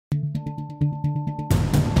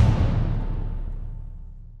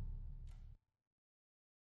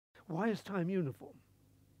why is time uniform?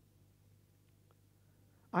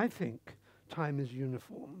 I think time is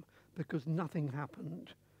uniform because nothing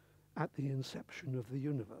happened at the inception of the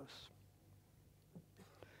universe.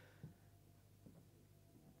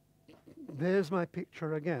 There's my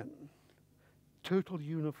picture again. Total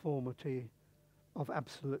uniformity of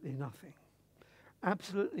absolutely nothing.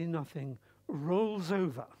 Absolutely nothing rolls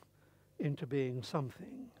over into being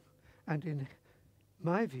something, and in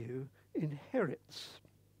my view, inherits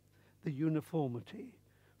the uniformity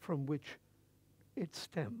from which it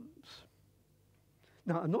stems.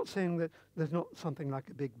 Now, I'm not saying that there's not something like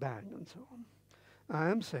a Big Bang and so on. I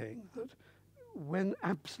am saying that when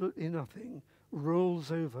absolutely nothing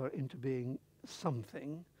rolls over into being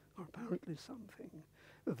something, or apparently something,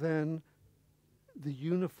 then the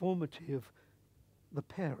uniformity of the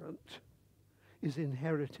parent is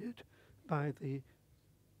inherited by the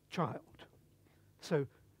child. So,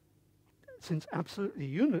 since absolutely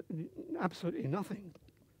nothing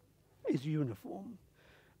is uniform,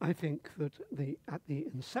 I think that at the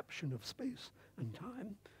inception of space and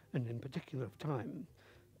time, and in particular of time,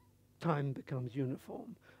 time becomes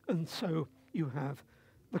uniform. And so you have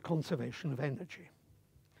the conservation of energy.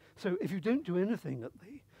 So if you don't do anything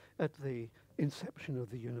at the inception of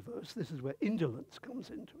the universe, this is where indolence comes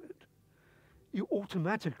into it, you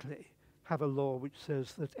automatically have a law which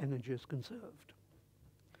says that energy is conserved.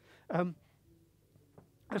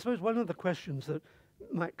 I suppose one of the questions that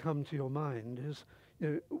might come to your mind is,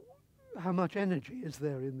 how much energy is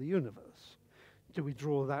there in the universe? Do we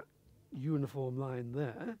draw that uniform line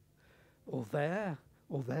there, or there,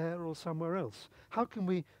 or there, or somewhere else? How can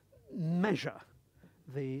we measure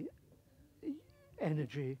the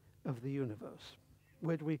energy of the universe?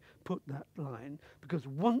 Where do we put that line? Because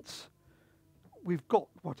once we've got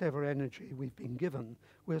whatever energy we've been given,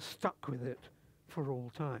 we're stuck with it for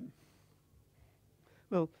all time.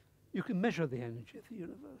 Well, you can measure the energy of the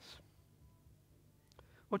universe.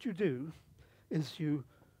 What you do is you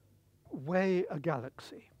weigh a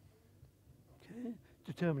galaxy, okay,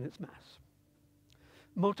 determine its mass,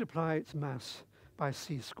 multiply its mass by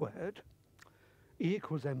c squared, E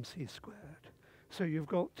equals mc squared. So you've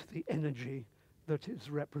got the energy that is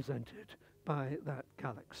represented by that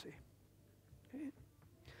galaxy. Okay?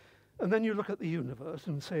 And then you look at the universe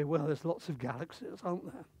and say, well, there's lots of galaxies,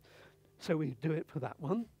 aren't there? So we do it for that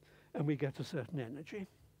one, and we get a certain energy.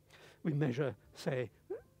 We measure, say,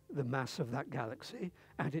 the mass of that galaxy,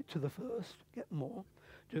 add it to the first, get more.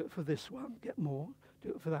 Do it for this one, get more. Do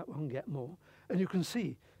it for that one, get more. And you can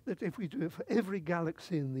see that if we do it for every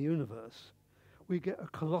galaxy in the universe, we get a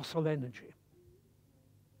colossal energy.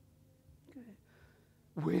 Okay.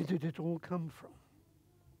 Where did it all come from?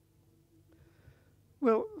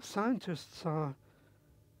 Well, scientists are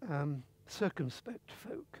circumspect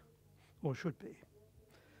folk, or should be.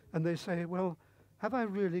 And they say, well, have I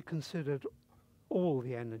really considered all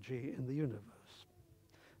the energy in the universe?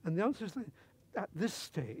 And the answer is that at this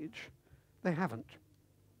stage, they haven't.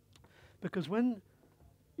 Because when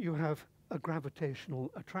you have a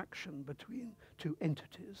gravitational attraction between two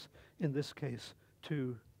entities, in this case,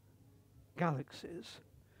 two galaxies,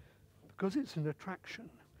 because it's an attraction,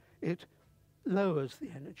 it lowers the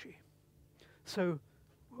energy. So,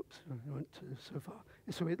 whoops, I went so far.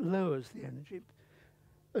 So it lowers the energy.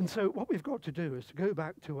 And so what we've got to do is to go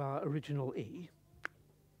back to our original E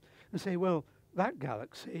and say, well, that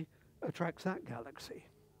galaxy attracts that galaxy.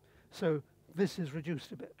 So this is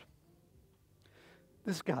reduced a bit.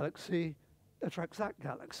 This galaxy attracts that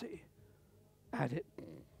galaxy. Add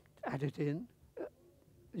it in.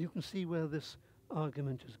 You can see where this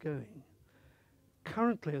argument is going.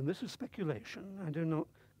 Currently, and this is speculation, I do not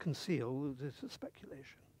conceal this is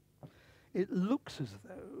speculation, it looks as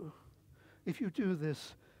though if you do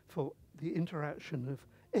this for the interaction of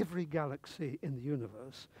every galaxy in the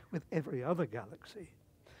universe with every other galaxy,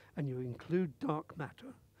 and you include dark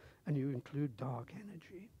matter, and you include dark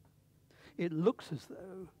energy, it looks as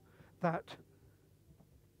though that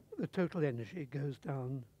the total energy goes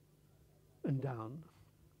down and down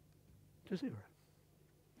to zero.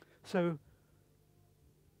 So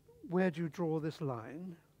where do you draw this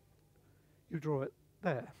line? You draw it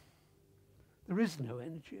there. There is no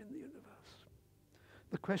energy in the universe.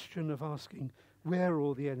 The question of asking where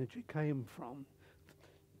all the energy came from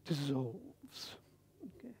dissolves.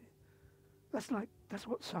 Okay. That's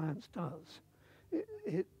what science does.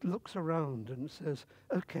 It looks around and says,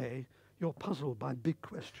 okay, you're puzzled by big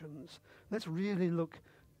questions. Let's really look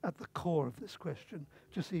at the core of this question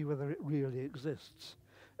to see whether it really exists.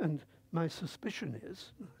 And my suspicion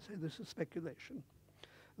is, I say this is speculation,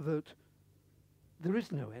 that there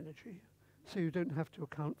is no energy, so you don't have to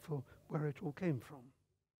account for where it all came from.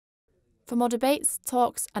 For more debates,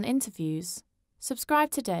 talks and interviews,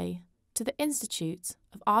 subscribe today to the Institute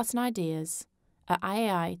of Art and Ideas at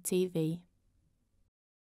IAI TV.